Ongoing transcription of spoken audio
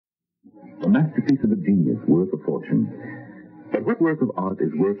A masterpiece of a genius worth a fortune. But what work of art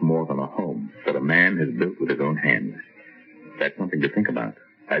is worth more than a home that a man has built with his own hands? That's something to think about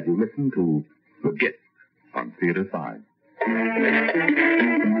as you listen to The Gift on Theater 5.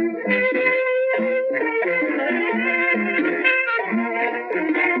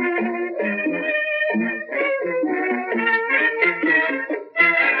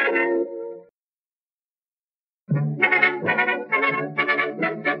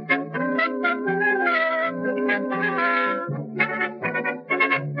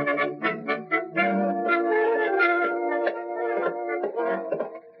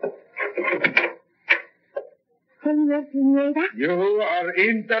 Senora? You are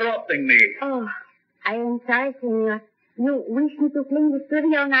interrupting me. Oh, I am sorry, senor. You wish me to clean the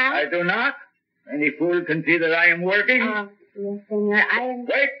studio now? I do not. Any fool can see that I am working. Oh, yes, senor. I am...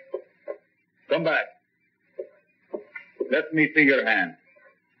 Wait. Come back. Let me see your hands.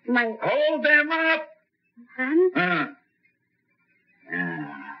 My... Hold them up. Hands?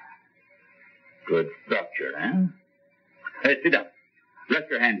 Good structure, huh? Hey, sit down. Rest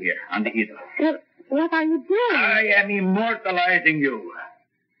your hand here on the easel. What are you doing? I am immortalizing you.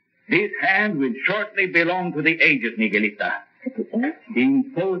 This hand will shortly belong to the ages, Miguelita.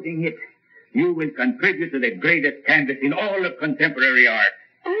 In posing it, you will contribute to the greatest canvas in all of contemporary art.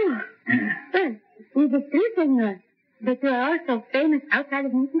 Oh. Well, is it true, senor, that you are also famous outside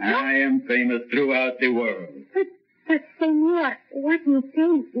of Mexico? I am famous throughout the world. But, senor, what you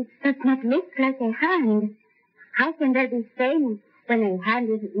paint, it does not look like a hand. How can there be fame when a hand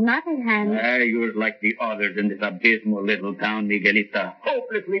is not a hand? You're like the others in this abysmal little town, Miguelita.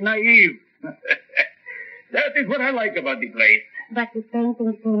 Hopelessly naive. That is what I like about the place. But the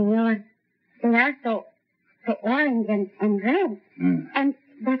paintings, senor, they are so orange and red. And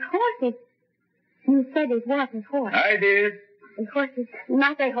that horse, you said it was a horse. I did. The horse is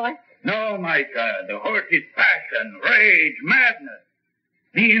not a horse. No, my child. The horse is passion, rage, madness.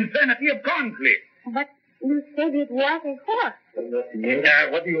 The insanity of conflict. But you said it was a horse.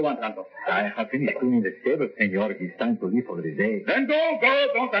 What do you want, Santo? I have finished cleaning the stable, senor. It is time to leave for the day. Then go.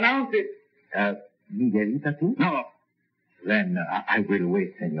 Don't announce it. Miguelita, too? No. Then I will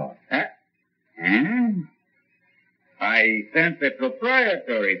wait, senor. Huh? I sense a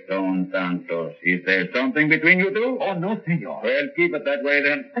proprietary tone, Santos. Is there something between you two? Oh, no, senor. Well, keep it that way,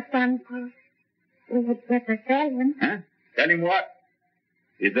 then. Santos, we had better tell him. Huh? Tell him what?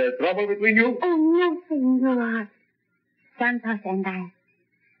 Is there trouble between you? Oh, no, senor. Santos and I,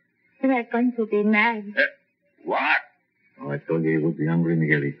 we are going to be married. What? Oh, I told you he would be hungry,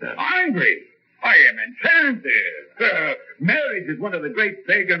 Miguelita. Angry? I am enchanted. Marriage is one of the great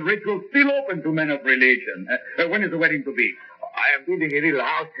pagan rituals still open to men of religion. When is the wedding to be? I am building a little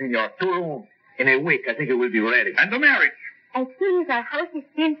house, senor. 2 rooms. In a week, I think it will be ready. And the marriage? As soon as our house is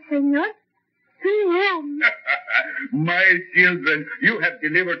built, senor, 2 rooms. My children, you have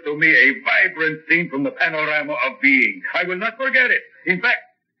delivered to me a vibrant scene from the panorama of being. I will not forget it. In fact,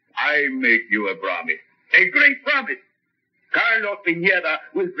 I make you a promise. A great promise. Carlos Pineda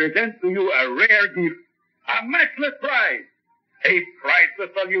will present to you a rare gift, a matchless prize, a priceless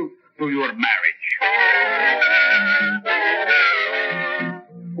salute to your marriage.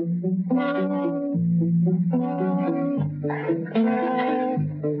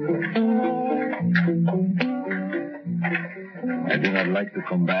 I do not like to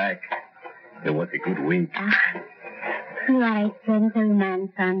come back. It was a good week. You are a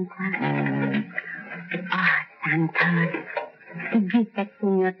gentleman, Santos. Santos, the gift that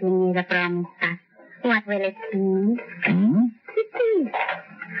Senor Pineda promised us. What will it be? It is.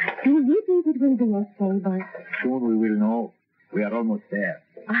 Do you think it will be a stable? Soon we will know. We are almost there.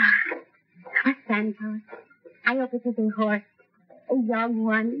 Santos, I hope it is a horse. A young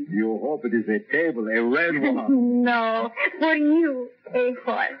one. You hope it is a table, a red one. No, for you, a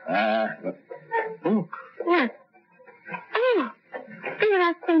horse. Look. What? Oh, they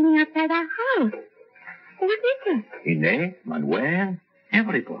are standing outside our house. What is it? Inez, Manuel,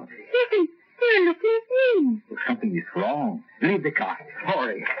 everybody. Listen, they are looking in. Something is wrong. Leave the car.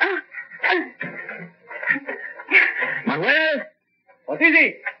 Hurry. Manuel, what is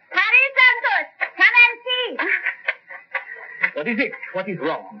it? Hurry, Santos. Come and see. What is it? What is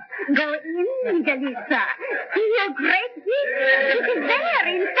wrong? Go in, Miguelita. See your great gift. It is there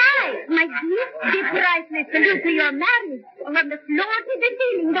inside. My gift, the priceless salute to your marriage. From the floor to the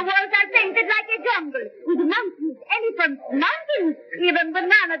ceiling, the walls are painted like a jungle, with mountains, elephants, mountains, even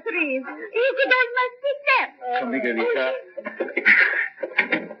banana trees. You could almost see them. Miguelita.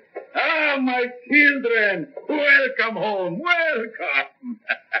 My children, welcome home, welcome.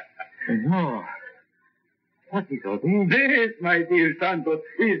 No. What is all this? This, my dear Santos,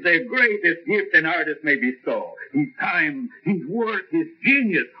 is the greatest gift an artist may bestow. His time, his work, his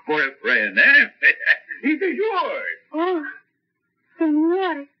genius for a friend, eh? It is yours. Oh,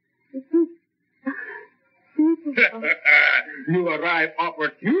 senor. You arrive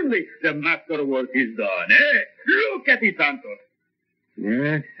opportunely. The masterwork is done, eh? Look at it, Santos.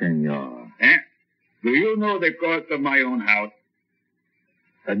 Yes, senor. Eh? Do you know the cost of my own house?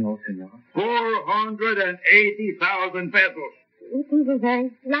 No, senor. 480,000 pesos. It is a very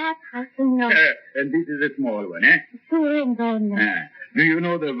flat house, senor. And this is a small one, eh? Surrender. Do you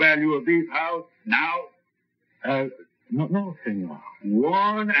know the value of this house now? No, senor.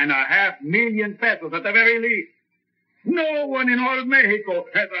 1.5 million pesos at the very least. No one in all Mexico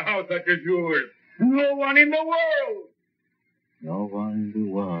has a house such as yours. No one in the world. No one in the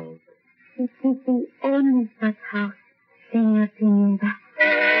world. It is the only such house, Senor Pineda.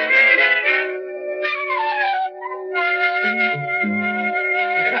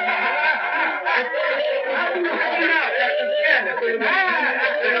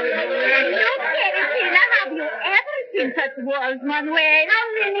 Such walls, Manuel. How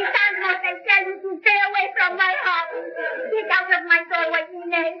many times must I tell you to stay away from my house? Get out of my doorway,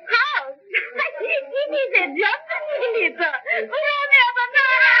 Inez. House? It is a job, Anita. You'll never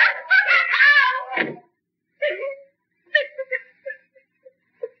know.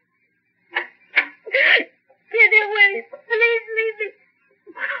 Get away. Please leave me.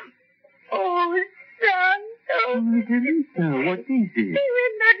 Oh, Santo. Margarita, what is it? He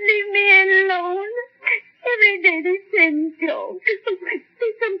will not leave me alone. Every day they send jokes.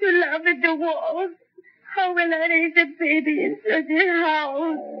 They come to laugh at the walls. How will I raise a baby in such a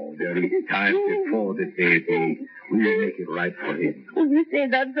house? Oh, there is time before the baby. We will make it right for him. You say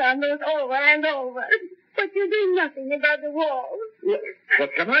that, Santos, over and over. But you do nothing about the walls.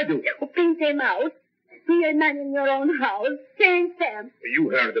 What can I do? Paint them out. Be a man in your own house. Change them. You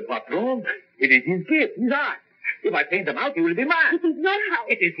heard the patron. It is his gift, his art. If I paint them out, he will be mine. It is your house.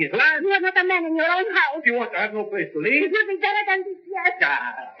 It is his land. You are not a man in your own house. You want to have no place to It live? would be better than this, yes.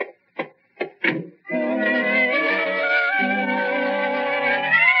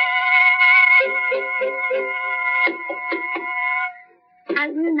 I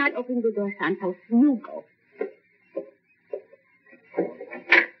will not open the door, Santos. You go.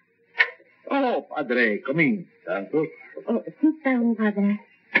 Oh, Padre, come in, Santos. Oh, sit down, Padre.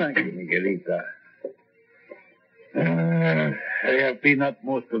 Thank you, Miguelita. I have been up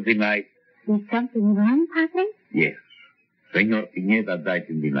most of the night. Is something wrong, Padre? Yes. Senor Pineda died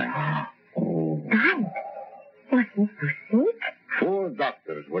in the night. Oh. Died? Was he so sick? 4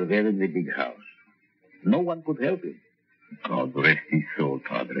 doctors were there in the big house. No one could help him. God rest his soul,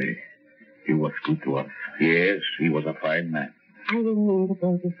 Padre. He was good to us. Yes, he was a fine man. I will name the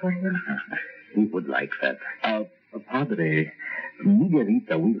baby for him. He would like that. Padre,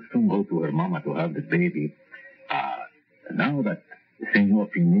 Miguelita will soon go to her mama to have the baby. Now that Senor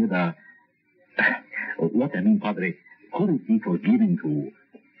Pineda... what I mean, Padre, could it be forgiven to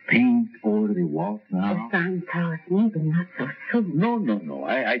paint over the walls now? Santos, maybe not so soon. No.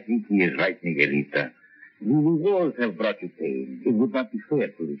 I think he is right, Miguelita. The walls have brought you pain. It would not be fair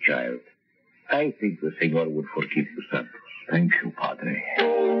to the child. I think the Senor would forgive you, Santos. Thank you, Padre.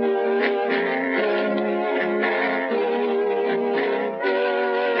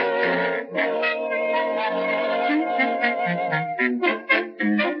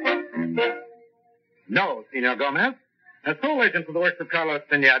 No, Senor Gomez. As sole agent for the works of Carlos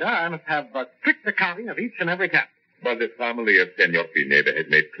Pineda, I must have a strict accounting of each and every cat. But the family of Senor Pineda has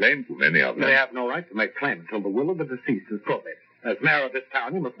made claim to many of them. They have no right to make claim until the will of the deceased is probated. As mayor of this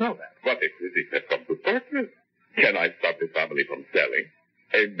town, you must know that. But if it has come to purchase, can I stop the family from selling?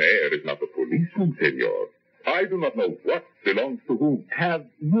 A mayor is not a policeman, senor. I do not know what belongs to whom. Have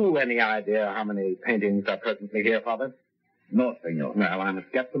you any idea how many paintings are presently here, Father? No, Senor. Well, I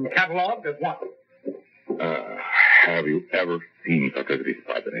must get them cataloged as one. Have you ever seen such as this,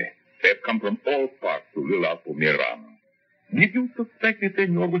 Padre? They've come from all parts to Lila Melodrama. Did you suspect the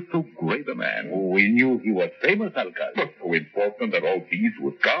senor was so great a man? We knew he was famous, Alcalde. But so important that all these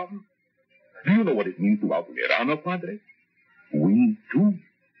would come? Do you know what it means to Melodrama, Padre? We, too,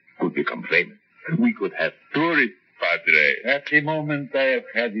 could become famous. We could have tourists, Padre. At the moment, I have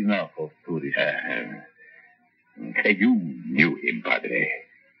had enough of tourists. You knew him, Padre.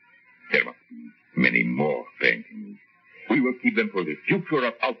 There must be many more paintings. We will keep them for the future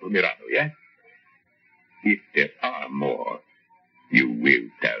of Altamirano, yes? If there are more, you will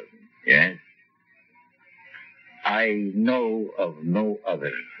tell me, yes? I know of no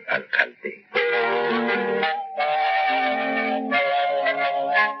others, Alcalde.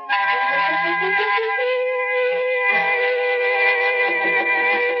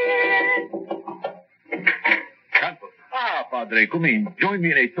 Padre, come in. Join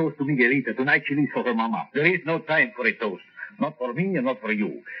me in a toast to Miguelita. Tonight she leaves for her mama. There is no time for a toast. Not for me and not for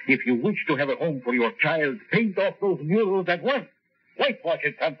you. If you wish to have a home for your child, paint off those murals at once. Whitewash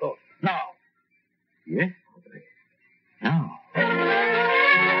it, Santos. Now. Yes, Padre. Now.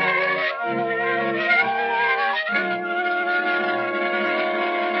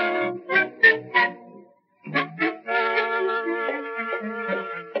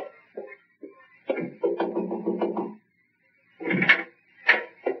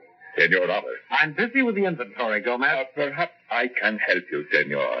 Senor Robert. I'm busy with the inventory, Gomez. Perhaps I can help you,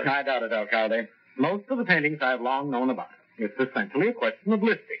 senor. I doubt it, Alcalde. Most of the paintings I've long known about. It's essentially a question of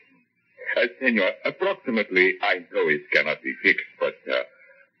listing. Senor, approximately, I know it cannot be fixed, but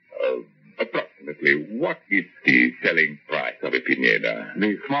approximately, what is the selling price of a Pineda?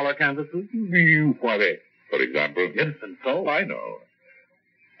 The smaller canvases? The Juarez, for example. Yes, and so? I know.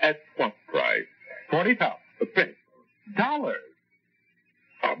 At what price? 40,000. Pesos. Dollars.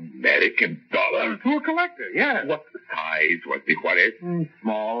 American dollars? To a collector, yes. What size was the Juarez?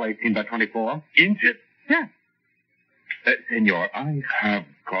 Small, 18 by 24. Inches? Yes. Senor, I have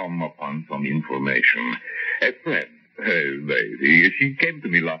come upon some information. A friend, a lady, she came to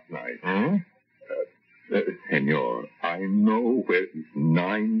me last night. Hmm? Senor, I know where is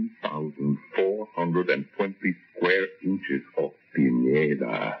 9,420 square inches of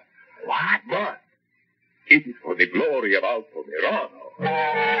Pineda. What? But it is for the glory of Alto Mirano.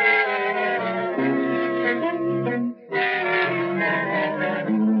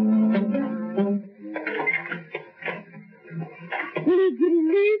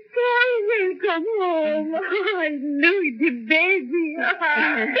 Miguelito, welcome home. I knew the baby.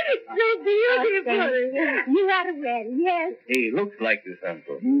 So beautiful. You are well, yes? He looks like you,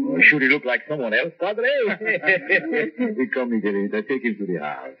 Santos. Or should he look like someone else, Padre? Come, Miguelita. Take him to the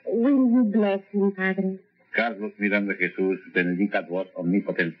house. Will you bless him, Padre? Carlos Miranda Jesús, benedicat vos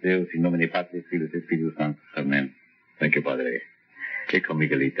omnipotens Deus, in nomine Patris, Filii, et Spiritus Sanctus. Amen. Thank you, Padre. Take come,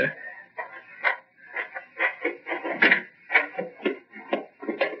 Miguelita.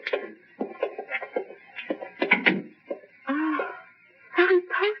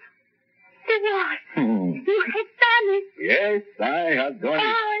 Santos, what? You have done it. Yes, I have done it.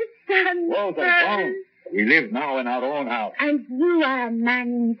 Oh, Santos. Walls are gone. We live now in our own house. And you are a man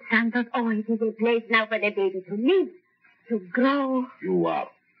in Santos. Oh, it is a place now for the baby to live, to grow. You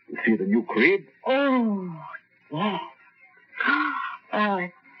see the new crib? Oh, yes. Oh,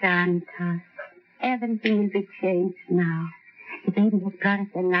 Santos. Everything will be changed now. The baby has brought us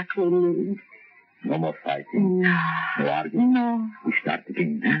the luck we need. No more fighting. No. No arguing. No. We start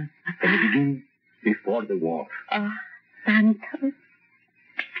again, huh? From the beginning, before the war. Oh, Santos.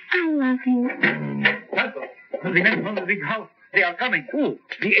 I love you. Santos, the men from the big house. They are coming. Who?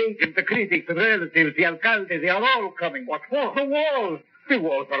 The agent, the critics, the relatives, the alcalde, they are all coming. What for? The walls. The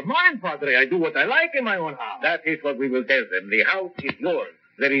walls are mine, Padre. I do what I like in my own house. That is what we will tell them. The house is yours.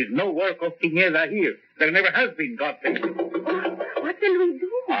 There is no work of Pineda here. There never has been, God save you. What will we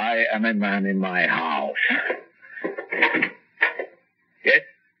do? I am a man in my house. Yes?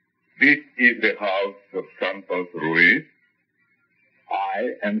 This is the house of Santos Ruiz.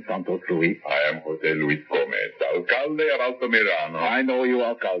 I am Santos Ruiz. I am Jose Luis Gomez, alcalde of Alto Mirano. I know you,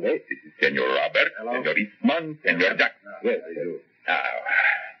 alcalde. This is Senor Robert, Hello. Senor Eastman, Senor Jackson. Yes, I do. Now,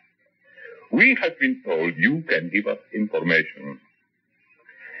 we have been told you can give us information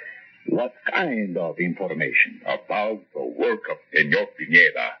What kind of information? about the work of Senor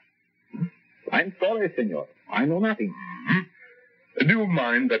Pineda. I'm sorry, senor. I know nothing. Do you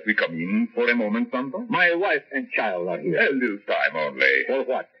mind that we come in for a moment, Santos? My wife and child are here. A little time only. For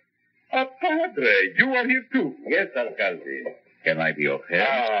what? Padre, you are here too. Yes, alcalde. Can I be of help?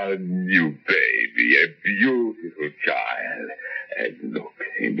 Ah, you baby, a beautiful child. And look,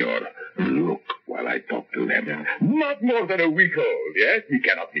 senor, look while I talk to them. Not more than a week old, yes? He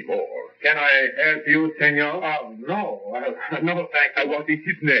cannot be more. Can I help you, senor? No. No, thank you. What is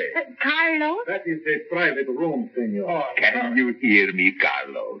his name? Carlos? That is a private room, senor. Can you hear me,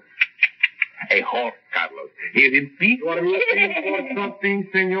 Carlos? A horse, Carlos. Hear him speak? You are looking for something,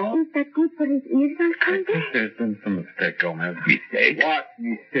 senor? Is that good for his ears, Alcalde? There's been some mistake, Gomez. Mistake? What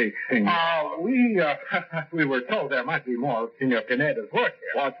mistake, senor? We were told there might be more of Senor Pineda's work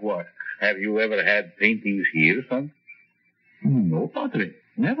here. What work? Have you ever had paintings here, son? No, Padre.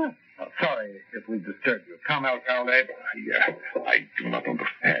 Never. Sorry if we disturbed you. Come, Alcalde. I do not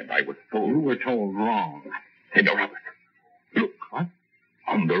understand. I was You told. were told wrong. Senor Robert, look. What?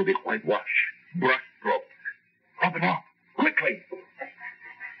 Under the whitewash, brush strokes. Rub it off, quickly.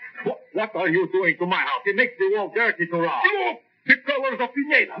 What are you doing to my house? It makes the wall dirty to rub. Look, the colors of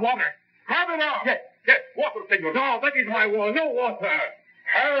Pineda. Water. Rub it off. Yes, Yes, water, senor. No, that is my wall. No water.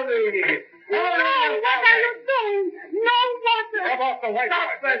 Hurry. No, what are you doing? No water. Come off the white Stop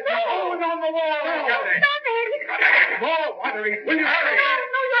light. that. No. Hold on the wall. Stop it. More water. Will you No, hurry?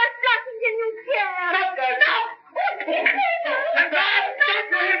 no, you're flushing the new chair. Stop that. No. And stop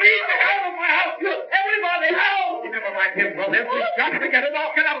your immediate out of my house. You, everybody, out. Never mind him, brother. We've got to get it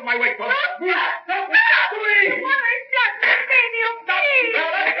off. Get out of my way, brother. Stop it. Stop it. What is that, baby? Please.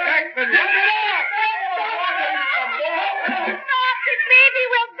 Jackson, run it off. Stop it, baby.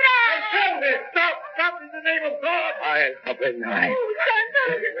 We'll drown. Stop. Stop in the name of God. I have a knife. Oh, Santa.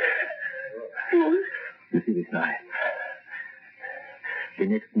 You see this knife? The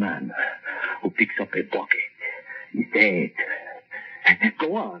next man who picks up a bucket is dead.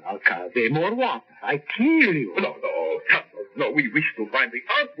 Go on, Alcalde. More water. I kill you. No, Santos, no. We wish to find the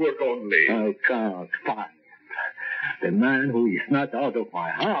artwork only. I can't find the man who is not out of my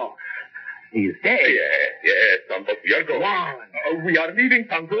house. He is dead. Yes, Santos, we are going. One. We are leaving,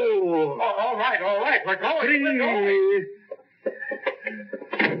 Santos. Oh, all right. We're going. We're going.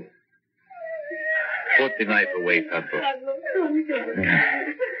 Put the knife away, Santos.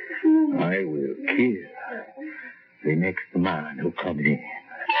 I will kill the next man who comes in.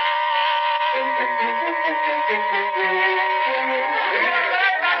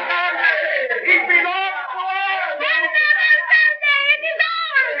 It belongs to us.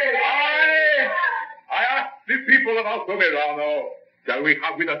 I ask the people of Alto Milano, shall we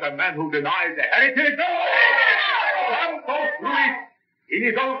have with us a man who denies the heritage? No! Santos Luis, in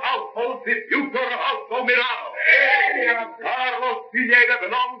his own household, the future of Alto Milano. Carlos Pineda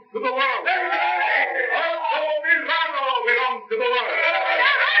belongs to the world. Alto Milano belongs to the world.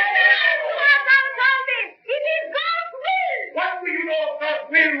 It is God's will. What do you know of God's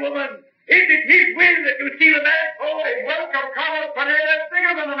will, woman? Is it his will that you steal a man's home? A work of Carlos Pineda is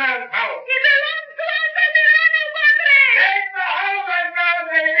bigger than a man's house. It belongs to us, and Milano, Padre. Take the house and God,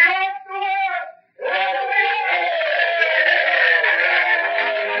 it belongs to us.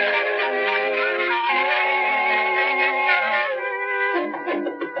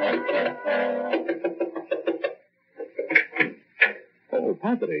 Oh,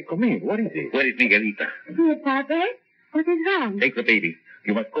 Padre, come in. What is it? Where is Miguelita? Dear Padre, what is wrong? Take the baby.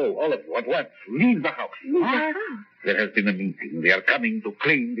 You must go, all of you, at once. Leave the house. Leave the house? There has been a meeting. They are coming to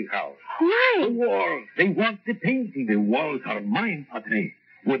clean the house. Why? The walls. They want the painting. The walls are mine, Padre.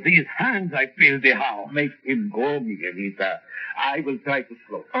 With these hands, I build the house. Make him go, Miguelita. I will try to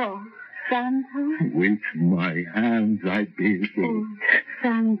slow. Oh, Santos. With my hands, I build it. Oh,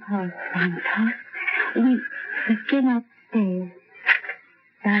 Santos. We cannot stay.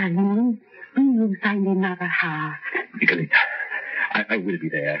 Darling, we will find another house. Miguelita, I will be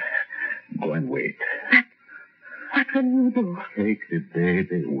there. Go and wait. What will you do? Take the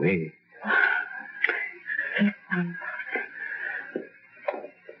baby away. Yes, Santos.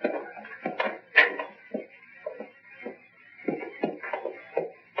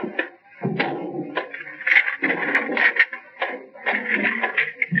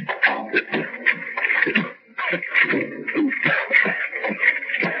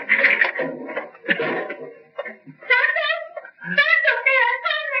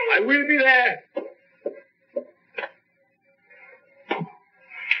 I will be there.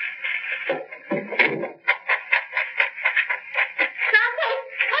 Santos,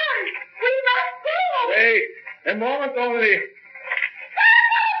 come! We must go! Wait, a moment only.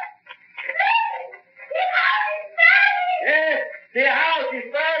 Yes, the house is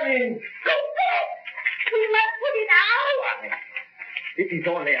burning. We must put it out! It is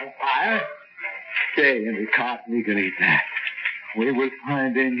only on fire. Stay in the cart, Miguelita. We will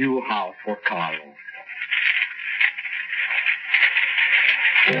find a new house for Carlos.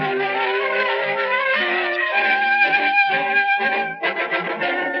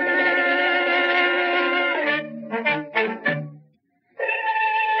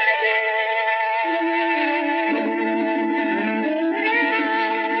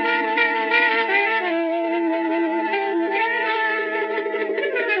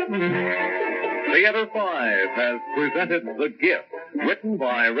 Theater 5 has presented The Gift, written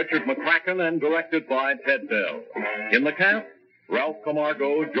by Richard McCracken and directed by Ted Bell. In the cast, Ralph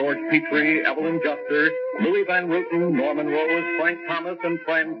Camargo, George Petrie, Evelyn Juster, Louis Van Rooten, Norman Rose, Frank Thomas, and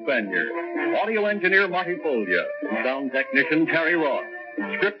Fran Spanier. Audio engineer Marty Folia. Sound technician Terry Ross.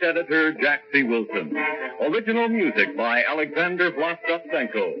 Script editor Jack C. Wilson. Original music by Alexander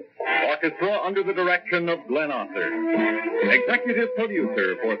Vlastostenko. Orchestra under the direction of Glenn Osser. Executive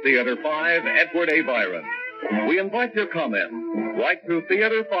producer for Theater 5, Edward A. Byron. We invite your comments. Write to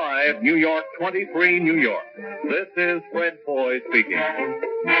Theater 5, New York 23, New York. This is Fred Foy speaking.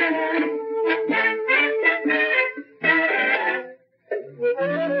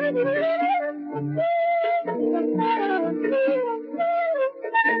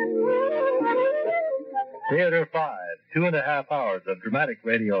 Theater 5, 2.5 hours of dramatic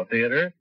radio theater